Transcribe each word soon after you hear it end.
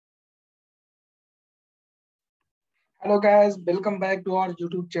Hello guys, welcome back to our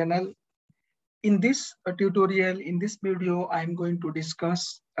YouTube channel. In this tutorial, in this video, I'm going to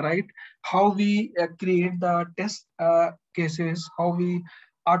discuss how we create the test cases, how we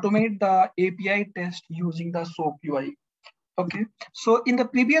automate the API test using the SoapUI. Okay, so in the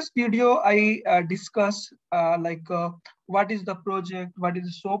previous video, I discussed what is the project, what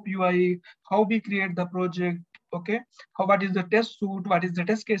is SoapUI, how we create the project. Okay, what is the test suite, what is the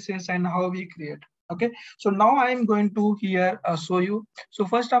test cases, and how we create. Okay, so now I am going to here show you. So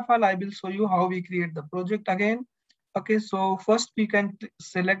first of all, I will show you how we create the project again. Okay, so first we can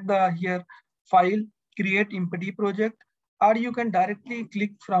select the here file, create empty project, or you can directly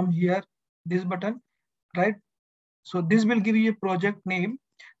click from here this button, right? So this will give you a project name.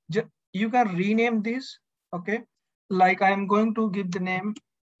 You can rename this. Okay, like I am going to give the name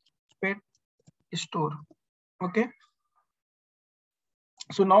pet store. Okay,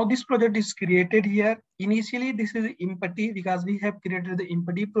 so now this project is created here. Initially this is empty because we have created the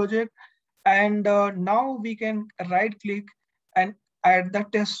empty project, and now we can right click and add the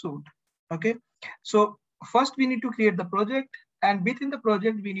test suite. Okay, so first we need to create the project, and within the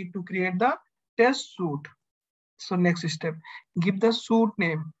project we need to create the test suite. So next step, give the suite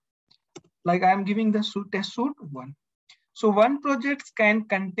name. Like I am giving the test suite 1. So one project can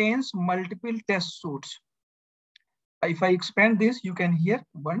contains multiple test suites. If I expand this, you can hear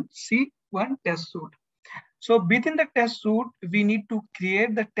one test suite. So within the test suite, we need to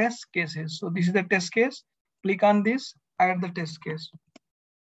create the test cases. So this is the test case. Click on this, add the test case.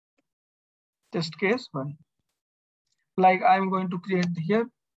 Test case 1. Like I'm going to create here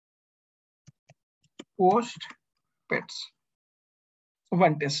post pets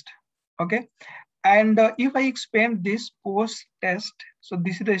 1 test. Okay. And if I expand this post test, so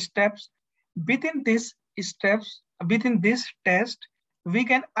this is the steps. Within this steps, within this test, we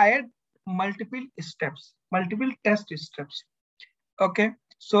can add multiple steps, multiple test steps. Okay,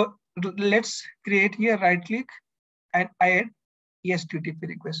 so let's create here, right click and add HTTP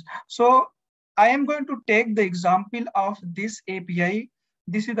request. So I am going to take the example of this API.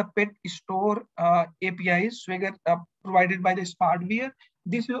 This is the pet store API Swagger provided by the Smartware.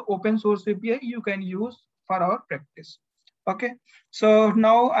 This is open source API you can use for our practice. Okay, so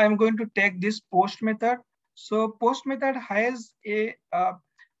now I'm going to take this post method. So post method has a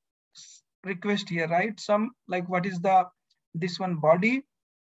request here, right? Some like what is the this one body.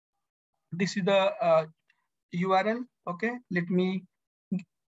 This is the URL. Okay, let me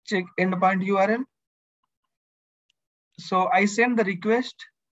check endpoint URL. So I send the request.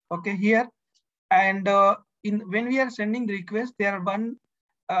 Okay, here, and when we are sending the request, there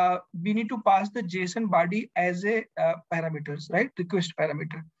are we need to pass the JSON body as a parameters, right? Request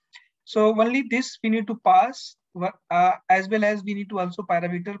parameter. So only this we need to pass, as well as we need to also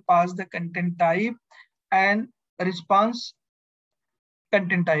parameter pass the content type and response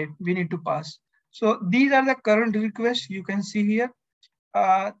content type we need to pass. So these are the current requests you can see here.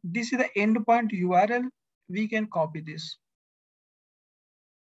 This is the endpoint URL. We can copy this.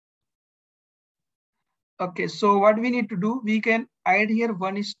 Okay, so what we need to do, we can add here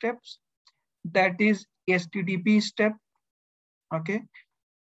one steps, that is HTTP step. Okay,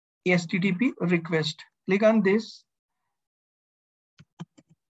 HTTP request. Click on this.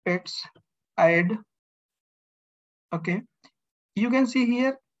 Let's add. Okay, you can see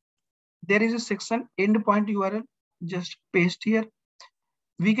here there is a section endpoint URL. Just paste here.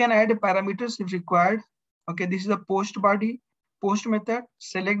 We can add parameters if required. Okay, this is the post body, post method.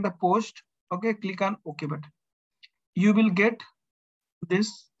 Select the post. Okay, click on OK button. You will get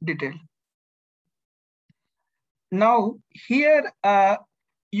this detail. Now here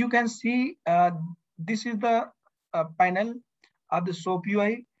you can see this is the panel of the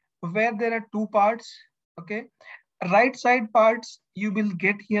SoapUI where there are 2 parts. Okay, right side parts you will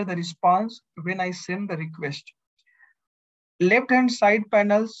get here the response when I send the request. Left hand side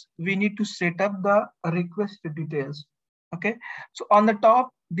panels we need to set up the request details. Okay, so on the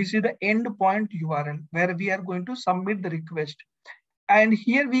top this is the endpoint URL where we are going to submit the request. And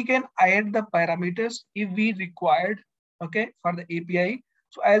here we can add the parameters if we required, okay, for the API.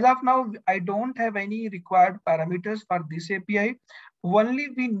 So as of now, I don't have any required parameters for this API. Only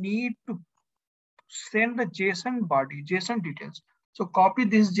we need to send the JSON body, JSON details. So copy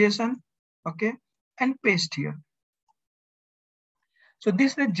this JSON, okay, and paste here. So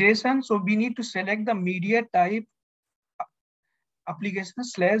this is the JSON. So we need to select the media type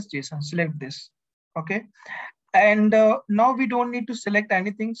application/JSON. Select this, okay. And now we don't need to select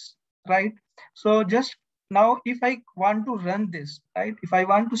anything, right? So just now if I want to run this, right? If I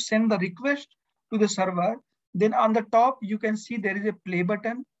want to send the request to the server, then on the top you can see there is a play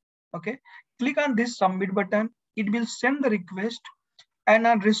button. Okay, click on this submit button. it will send the request, and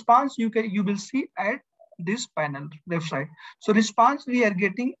on response you will see at this panel left side. So response we are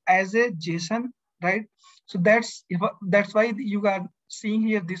getting as a JSON, right? So that's why you are seeing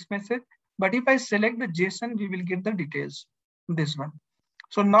here this message. But if I select the JSON, we will get the details. This one.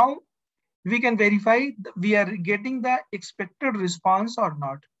 So now we can verify we are getting the expected response or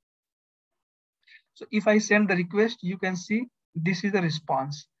not. So if I send the request, you can see this is the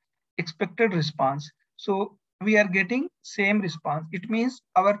response, expected response. So we are getting same response. It means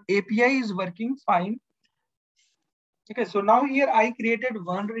our API is working fine. Okay, so now here I created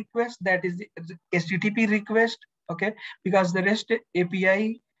one request, that is the HTTP request. Okay, because the REST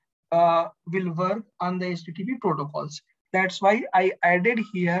API will work on the HTTP protocols. That's why I added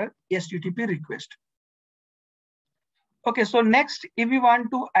here HTTP request. Okay, so next, if we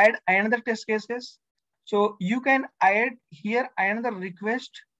want to add another test cases, so you can add here another request.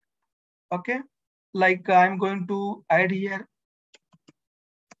 Okay, like I'm going to add here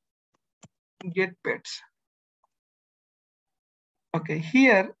get pets. Okay,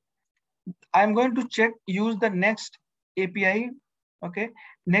 here I'm going to check use the next API. Okay,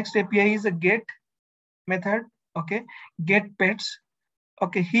 next API is a get method. Okay, get pets.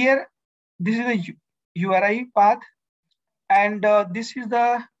 Okay, here this is the URI path, and this is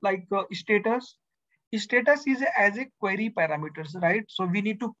the status. Status is as a query parameters, right? So we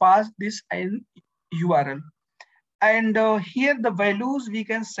need to pass this in URL. And here the values we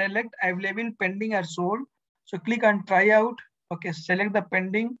can select available, pending, or sold. So click on try out. Okay, select the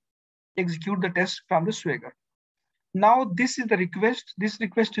pending, execute the test from the Swagger. Now this is the request. This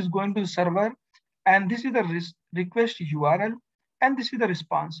request is going to the server, and this is the request URL, and this is the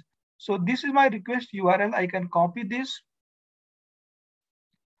response. So this is my request URL. I can copy this.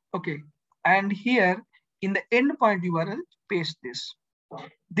 Okay, and here in the endpoint URL, paste this.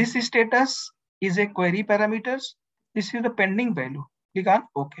 This status is a query parameters. This is the pending value. Click on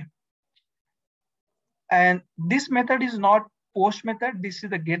OK. And this method is not post method. This is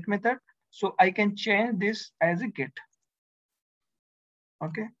the get method. So I can change this as a get.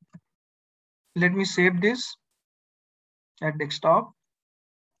 Okay. Let me save this at desktop.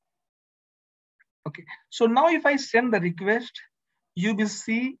 Okay. So now if I send the request, you will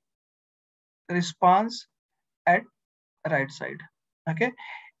see response at right side. Okay.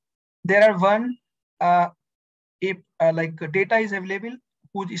 There are one data is available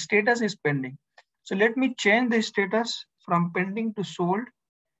whose status is pending. So let me change the status from pending to sold.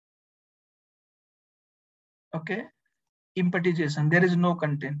 Okay, empty JSON. There is no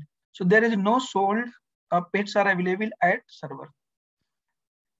content. So there is no sold. Pets are available at server.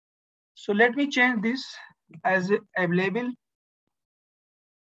 So let me change this as available.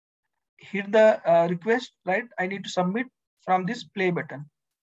 Hit the request, right? I need to submit from this play button.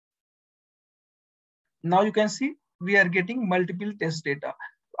 Now you can see we are getting multiple test data.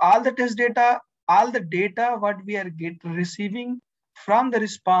 All the test data, all the data what we are receiving from the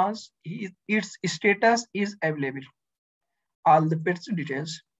response, its status is available. All the pets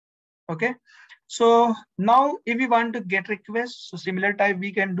details. Okay. So now if we want to get requests, so similar type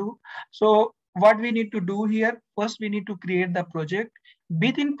we can do. So what we need to do here, first we need to create the project.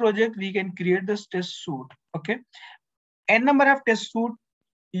 Within project, we can create this test suite. Okay. N number of test suite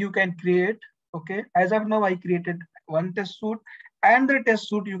you can create. Okay. As of now, I created one test suite, and the test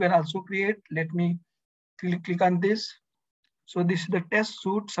suite you can also create. Let me click on this. So this is the test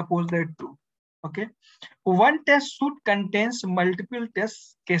suite, suppose that two. Okay. One test suite contains multiple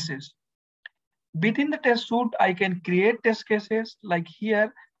test cases. Within the test suite, I can create test cases. Like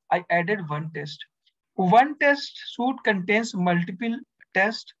here, I added one test. One test suite contains multiple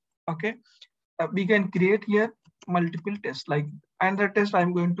tests. Okay. We can create here multiple tests. Like another test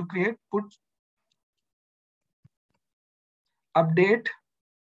I'm going to create, put update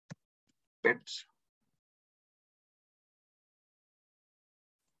pets.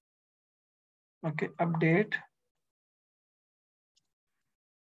 Okay, update.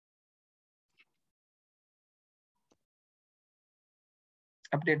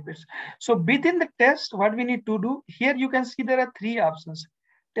 Update pets. So within the test, what we need to do here, you can see there are three options: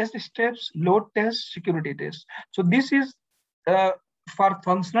 test steps, load test, security test. So this is for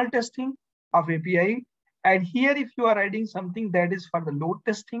functional testing of API. And here, if you are adding something, that is for the load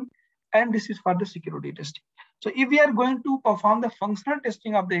testing, and this is for the security testing. So if we are going to perform the functional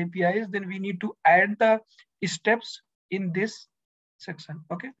testing of the APIs, then we need to add the steps in this section.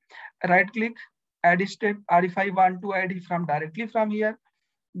 Okay, right click, add step, or if I want to add it from directly from here,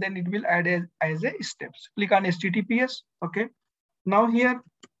 then it will add as a steps. Click on HTTPS. Okay, now here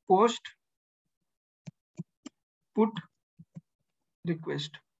post put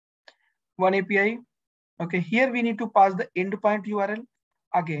request one API. Okay, here we need to pass the endpoint URL.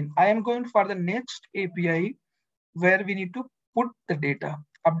 Again, I am going for the next API where we need to put the data,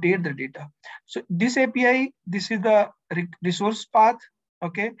 update the data. So this API, this is the resource path.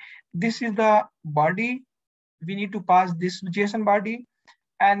 Okay, this is the body. We need to pass this JSON body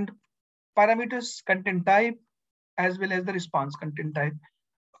and parameters content type as well as the response content type.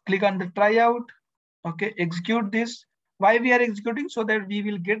 Click on the tryout. Okay, execute this. Why we are executing? So that we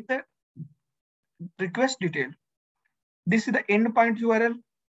will get the request detail. This is the endpoint URL.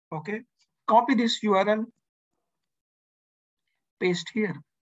 Okay, copy this URL, paste here.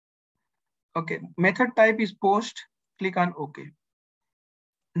 Okay, method type is post. Click on OK.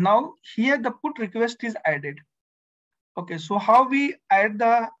 Now here the put request is added. Okay, so how we add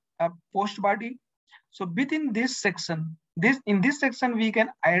the post body? So within this section, in this section we can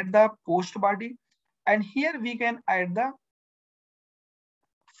add the post body, and here we can add the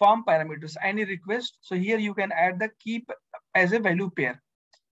form parameters, any request. So here you can add the key as a value pair.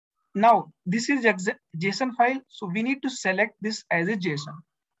 Now this is JSON file, so we need to select this as a JSON.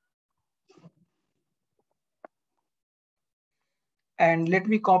 And let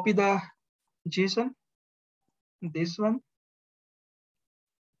me copy the JSON, this one,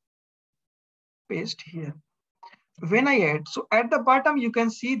 paste here. When I add, so at the bottom you can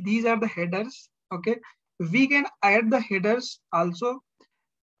see these are the headers. Okay, we can add the headers also.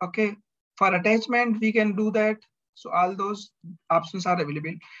 Okay, for attachment we can do that. So all those options are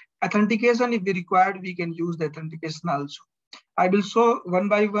available. Authentication, if we required, we can use the authentication also. I will show one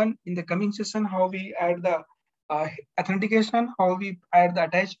by one in the coming session how we add the authentication, how we add the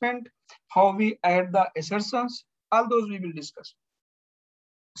attachment, how we add the assertions. All those we will discuss.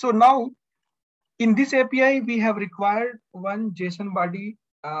 So now in this API, we have required one JSON body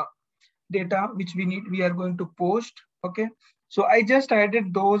data, which we are going to post. Okay, so I just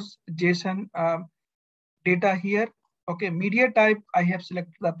added those JSON data here. Okay, media type, I have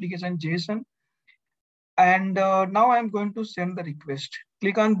selected the application JSON. And now I'm going to send the request.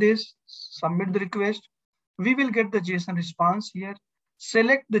 Click on this, submit the request. We will get the JSON response here.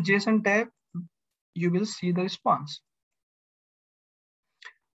 Select the JSON tab, you will see the response.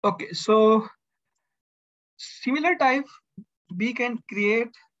 Okay, so similar type, we can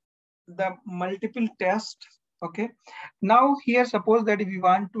create the multiple tests. Okay, now here suppose that if we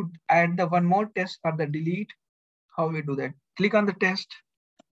want to add the one more test for the delete, how we do that? Click on the test,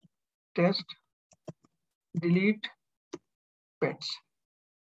 delete pets.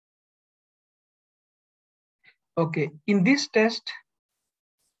 Okay, in this test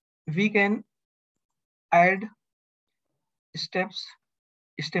we can add steps.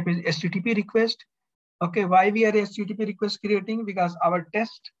 Step is HTTP request. Okay, why we are HTTP request creating? Because our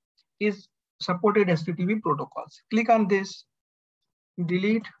test is supported HTTP protocols. Click on this,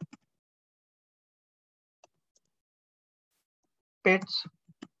 delete pets.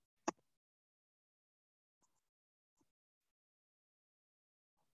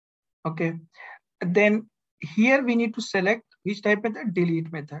 Okay, then here we need to select which type method,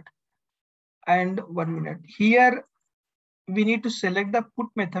 delete method. And 1 minute here we need to select the put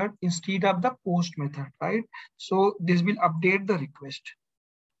method instead of the post method, right? So this will update the request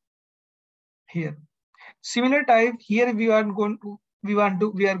here. Similar type here we are going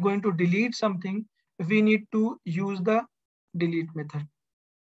to delete something. We need to use the delete method.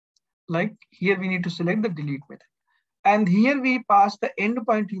 Like here we need to select the delete method, and here we pass the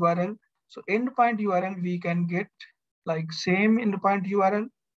endpoint URL. So endpoint URL we can get like same endpoint URL,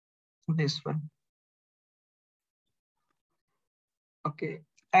 this one. Okay,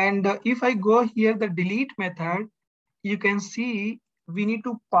 and if I go here the delete method, you can see we need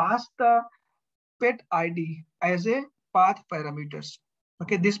to pass the pet ID as a path parameters.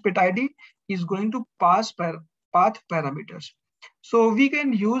 Okay, this pet ID is going to pass path parameters. So we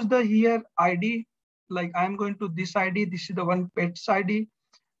can use the here ID, like I'm going to this ID, this is the one pet's ID.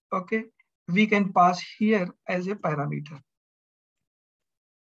 Okay, we can pass here as a parameter.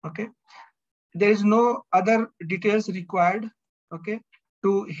 Okay, there is no other details required. Okay,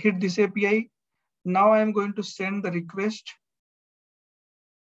 to hit this API. Now I am going to send the request.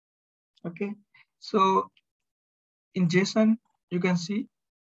 Okay, so in JSON, you can see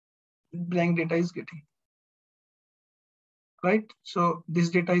blank data is getting, right? So this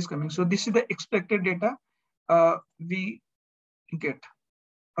data is coming. So this is the expected data we get.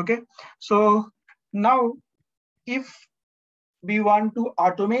 Okay, so now if we want to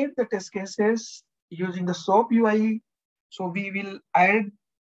automate the test cases using the SoapUI, so we will add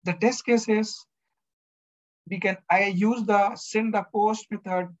the test cases. I use the send the post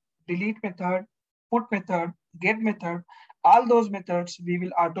method, delete method, put method, get method. All those methods we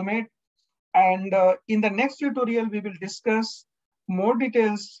will automate And in the next tutorial, we will discuss more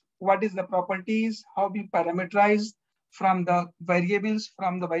details. What is the properties, how we parameterize from the variables,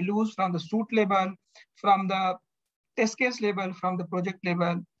 from the values, from the suit level, from the test case level, from the project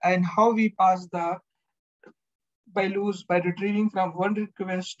level, and how we pass the values by retrieving from one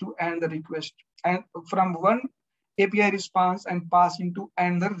request to another request, and from one API response and pass into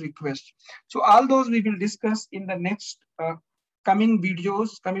another request. So all those we will discuss in the next coming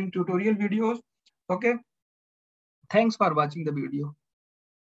videos, coming tutorial videos. Okay. Thanks for watching the video.